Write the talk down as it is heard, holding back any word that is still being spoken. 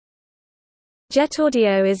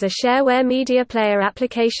JetAudio is a shareware media player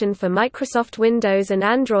application for Microsoft Windows and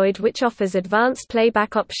Android which offers advanced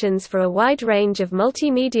playback options for a wide range of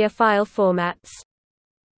multimedia file formats.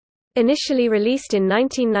 Initially released in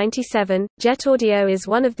 1997, JetAudio is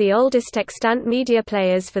one of the oldest extant media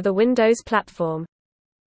players for the Windows platform.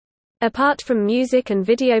 Apart from music and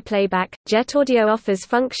video playback, JetAudio offers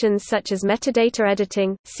functions such as metadata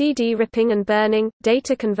editing, CD ripping and burning,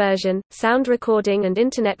 data conversion, sound recording and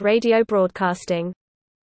Internet radio broadcasting.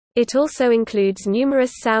 It also includes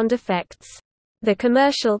numerous sound effects. The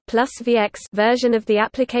commercial +VX version of the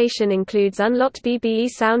application includes unlocked BBE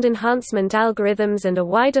sound enhancement algorithms and a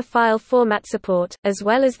wider file format support, as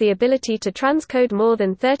well as the ability to transcode more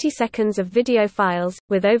than 30 seconds of video files.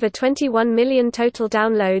 With over 21 million total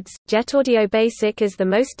downloads, JetAudio Basic is the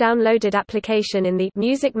most downloaded application in the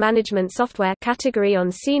music management software category on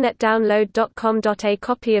cnetdownload.com. A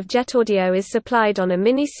copy of JetAudio is supplied on a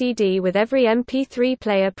mini CD with every MP3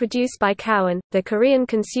 player produced by Cowan, the Korean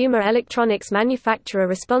consumer electronics manufacturer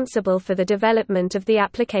responsible for the development of the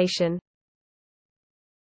application.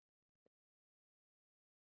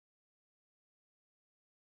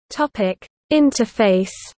 Topic: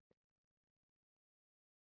 Interface.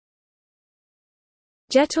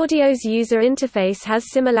 JetAudio's user interface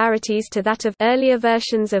has similarities to that of earlier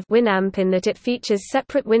versions of Winamp in that it features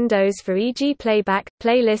separate windows for e.g. playback,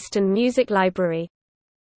 playlist and music library.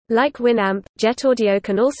 Like Winamp, JetAudio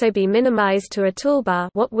can also be minimized to a toolbar,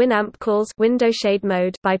 what Winamp calls window shade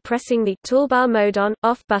mode, by pressing the toolbar mode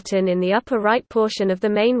on/off button in the upper right portion of the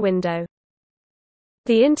main window.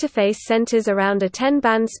 The interface centers around a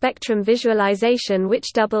 10-band spectrum visualization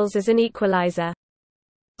which doubles as an equalizer.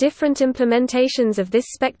 Different implementations of this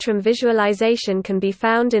spectrum visualization can be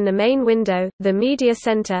found in the main window, the media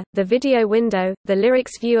center, the video window, the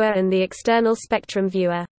lyrics viewer and the external spectrum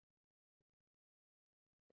viewer.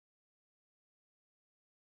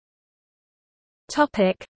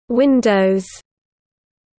 Windows.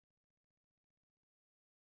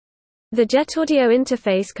 The JetAudio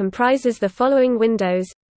interface comprises the following windows: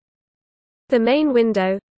 the main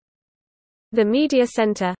window, the media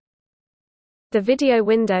center, the video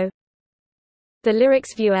window, the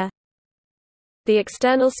lyrics viewer, the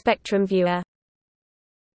external spectrum viewer.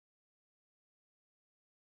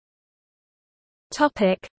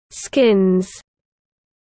 Skins.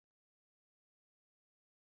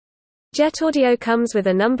 JetAudio comes with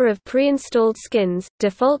a number of pre-installed skins: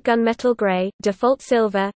 default gunmetal gray, default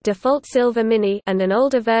silver mini, and an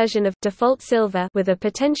older version of default silver with a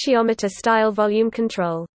potentiometer-style volume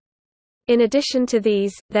control. In addition to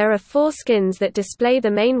these, there are 4 skins that display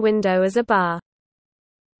the main window as a bar.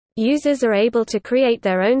 Users are able to create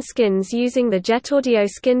their own skins using the JetAudio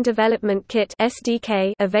Skin Development Kit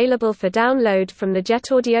 (SDK) available for download from the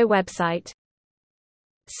JetAudio website.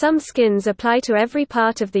 Some skins apply to every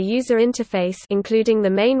part of the user interface including the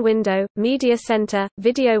main window, media center,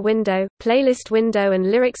 video window, playlist window and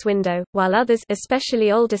lyrics window, while others, especially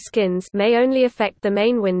older skins, may only affect the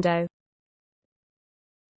main window.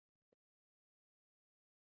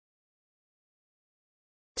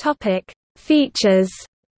 Topic: Features.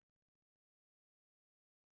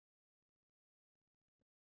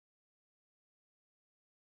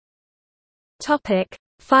 Topic: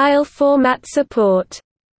 File format support.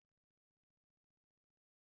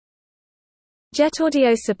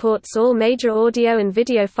 JetAudio supports all major audio and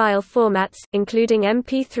video file formats, including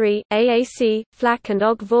MP3, AAC, FLAC and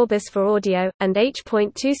OGG Vorbis for audio, and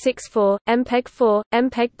H.264, MPEG-4,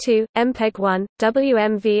 MPEG-2, MPEG-1,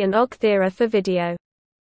 WMV and OGG Theora for video.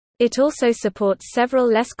 It also supports several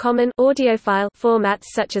less common audiophile formats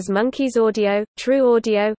such as Monkeys Audio, True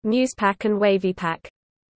Audio, MusePack and WavyPack.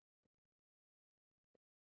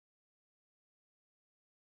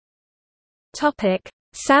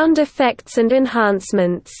 Sound effects and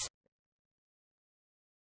enhancements.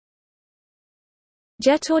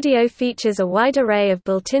 JetAudio features a wide array of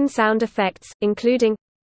built-in sound effects, including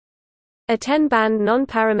a 10-band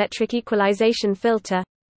non-parametric equalization filter,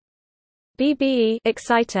 BBE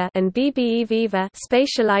exciter and BBE Viva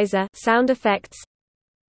spatializer sound effects,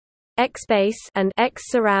 X-bass and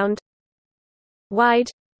X-surround, wide,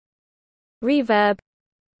 reverb,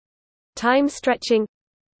 time stretching,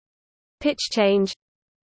 pitch change,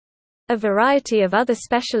 a variety of other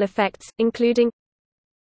special effects, including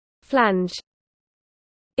flange,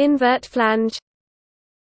 invert flange,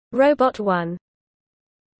 robot 1,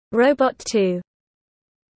 robot 2,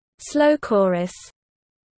 slow chorus,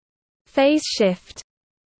 phase shift,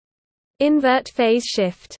 invert phase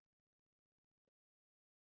shift.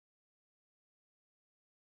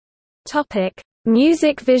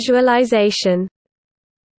 Music visualization.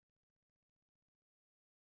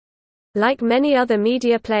 Like many other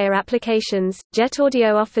media player applications,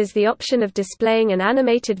 JetAudio offers the option of displaying an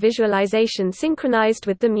animated visualization synchronized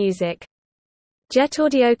with the music.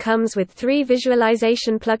 JetAudio comes with 3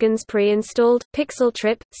 visualization plugins pre-installed: Pixel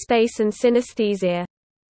Trip, Space and Synesthesia.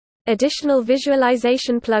 Additional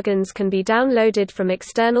visualization plugins can be downloaded from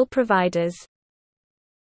external providers.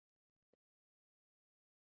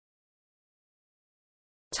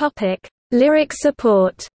 Lyric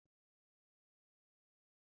support.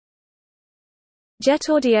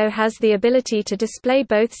 JetAudio has the ability to display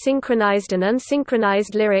both synchronized and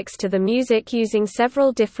unsynchronized lyrics to the music using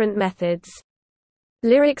several different methods.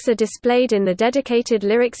 Lyrics are displayed in the dedicated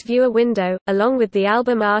Lyrics Viewer window, along with the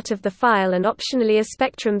album art of the file and optionally a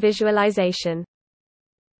spectrum visualization.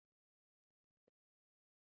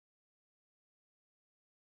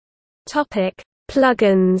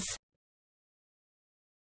 Plugins.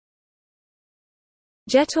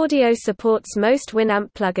 JetAudio supports most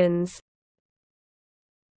Winamp plugins.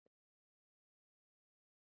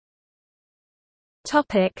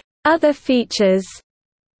 Other features.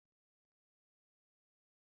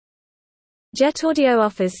 JetAudio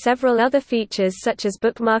offers several other features such as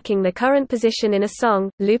bookmarking the current position in a song,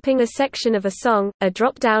 looping a section of a song, a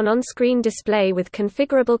drop-down on-screen display with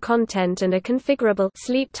configurable content and a configurable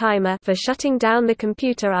sleep timer for shutting down the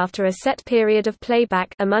computer after a set period of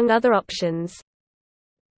playback, among other options.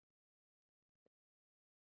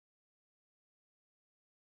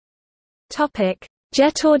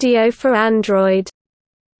 JetAudio for Android.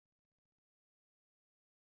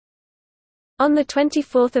 On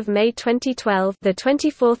 24 May 2012,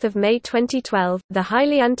 the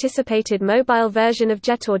highly anticipated mobile version of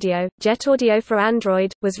JetAudio, JetAudio for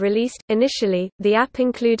Android, was released. Initially, the app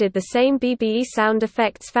included the same BBE sound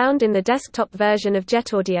effects found in the desktop version of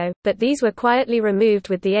JetAudio, but these were quietly removed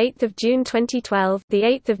with the 8 June 2012,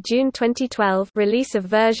 release of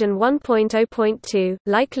version 1.0.2,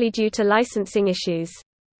 likely due to licensing issues.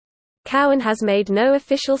 Cowan has made no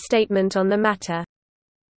official statement on the matter.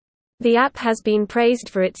 The app has been praised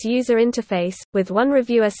for its user interface, with one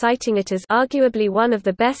reviewer citing it as arguably one of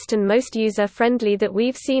the best and most user-friendly that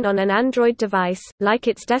we've seen on an Android device. Like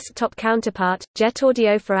its desktop counterpart,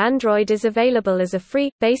 JetAudio for Android is available as a free,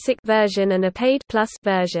 basic version and a paid Plus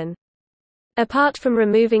version. Apart from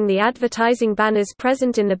removing the advertising banners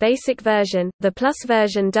present in the basic version, the Plus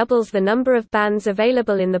version doubles the number of bands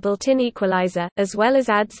available in the built-in equalizer, as well as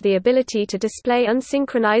adds the ability to display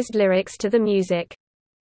unsynchronized lyrics to the music.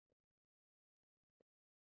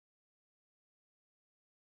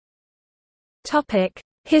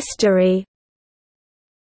 History.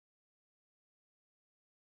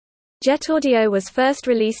 JetAudio was first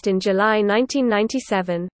released in July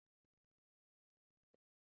 1997.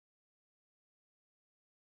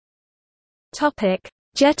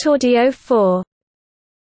 JetAudio 4.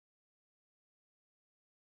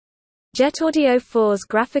 JetAudio 4's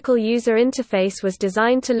graphical user interface was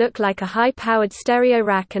designed to look like a high-powered stereo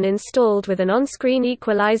rack and installed with an on-screen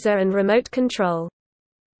equalizer and remote control.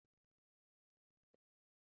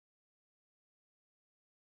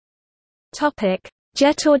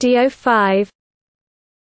 JetAudio 5.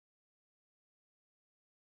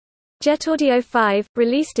 JetAudio 5,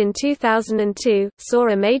 released in 2002, saw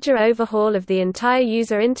a major overhaul of the entire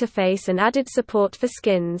user interface and added support for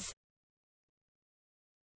skins.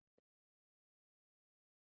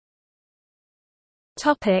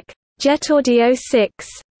 JetAudio 6.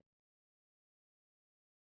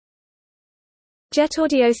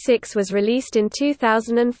 JetAudio 6 was released in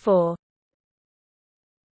 2004.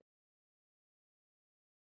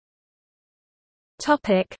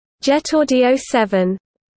 JetAudio 7.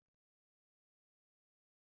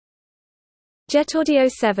 JetAudio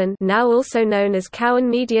 7, now also known as Cowan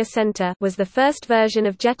Media Center, was the first version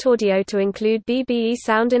of JetAudio to include BBE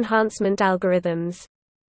sound enhancement algorithms.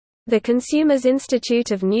 The Consumers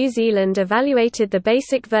Institute of New Zealand evaluated the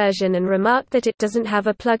basic version and remarked that it doesn't have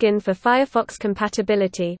a plugin for Firefox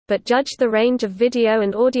compatibility, but judged the range of video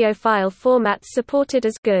and audio file formats supported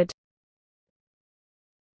as good.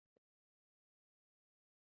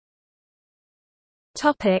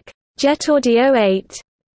 JetAudio 8.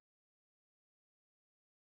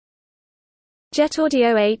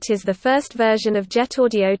 JetAudio 8 is the first version of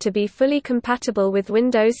JetAudio to be fully compatible with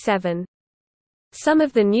Windows 7. Some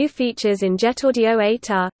of the new features in JetAudio 8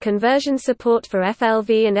 are, conversion support for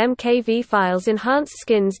FLV and MKV files, enhanced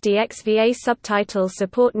skins, DXVA subtitle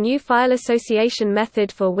support, new file association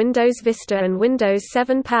method for Windows Vista and Windows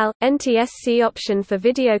 7 PAL, NTSC option for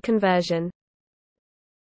video conversion.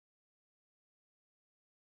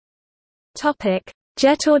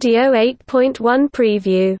 JetAudio 8.1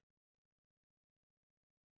 preview.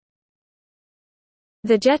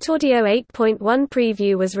 The JetAudio 8.1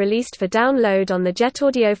 preview was released for download on the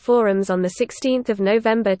JetAudio forums on 16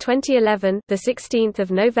 November 2011.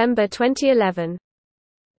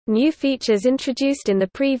 New features introduced in the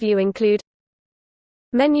preview include: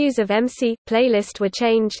 menus of MC playlist were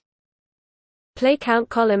changed, play count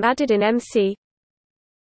column added in MC,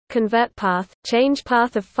 convert path, change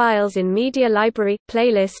path of files in media library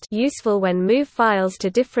playlist, useful when move files to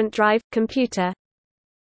different drive computer,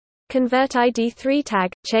 convert ID3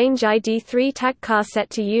 tag, change ID3 tag charset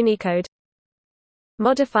to Unicode,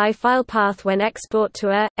 modify file path when export to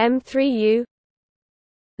M3U,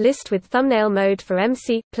 list with thumbnail mode for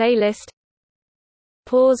MC playlist,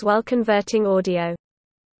 pause while converting audio.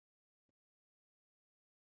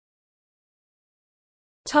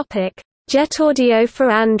 Topic: JetAudio for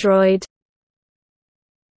Android.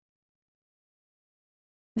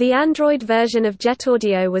 The Android version of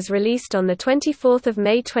JetAudio was released on the 24th of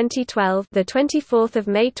May 2012.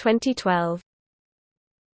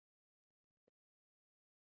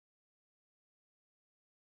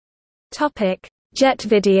 Topic: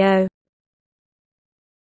 JetVideo.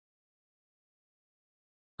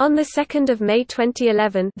 On the 2nd of May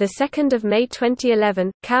 2011,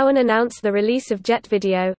 Cowen announced the release of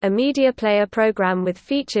JetVideo, a media player program with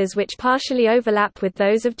features which partially overlap with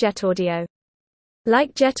those of JetAudio.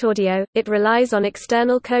 Like JetAudio, it relies on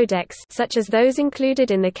external codecs such as those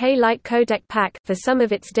included in the K-Lite codec pack for some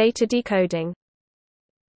of its data decoding.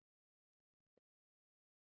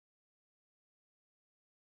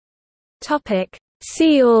 Topic: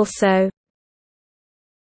 See also: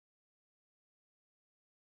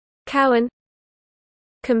 Cowen,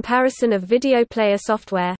 comparison of video player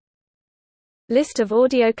software, list of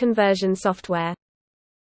audio conversion software.